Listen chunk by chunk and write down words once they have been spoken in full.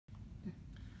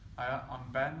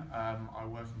I'm Ben. I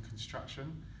work in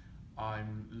construction. I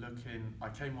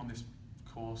came on this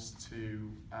course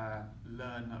to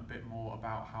learn a bit more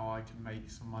about how I can make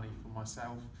some money for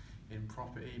myself in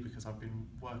property, because I've been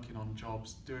working on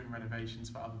jobs doing renovations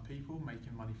for other people,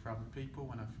 making money for other people,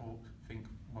 and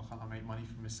why can't I make money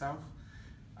for myself?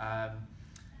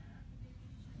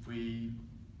 We've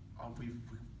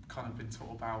kind of been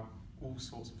taught about all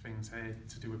sorts of things here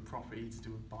to do with property, to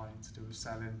do with buying, to do with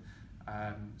selling.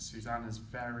 Susannah's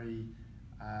very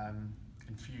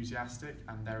enthusiastic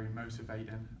and very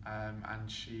motivating,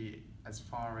 and she, as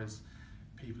far as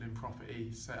people in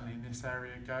property, certainly in this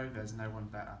area go, there's no one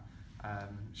better.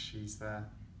 She's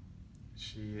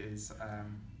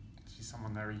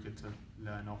someone very good to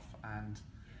learn off, and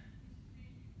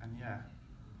yeah.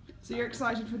 So you're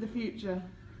excited for the future?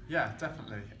 Yeah,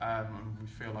 definitely. And we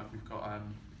feel like we've got a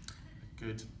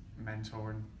good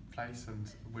mentor in place,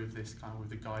 and with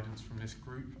the guidance from this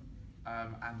group,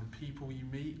 and the people you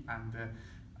meet, and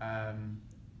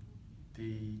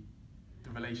the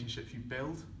relationships you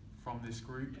build from this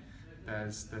group,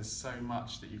 there's so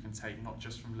much that you can take, not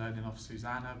just from learning off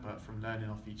Susannah, but from learning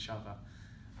off each other,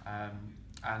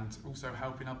 and also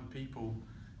helping other people.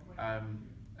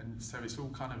 And so it's all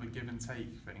kind of a give and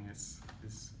take thing. It's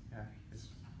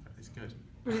good.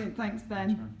 Brilliant, thanks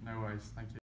Ben. No worries, thank you.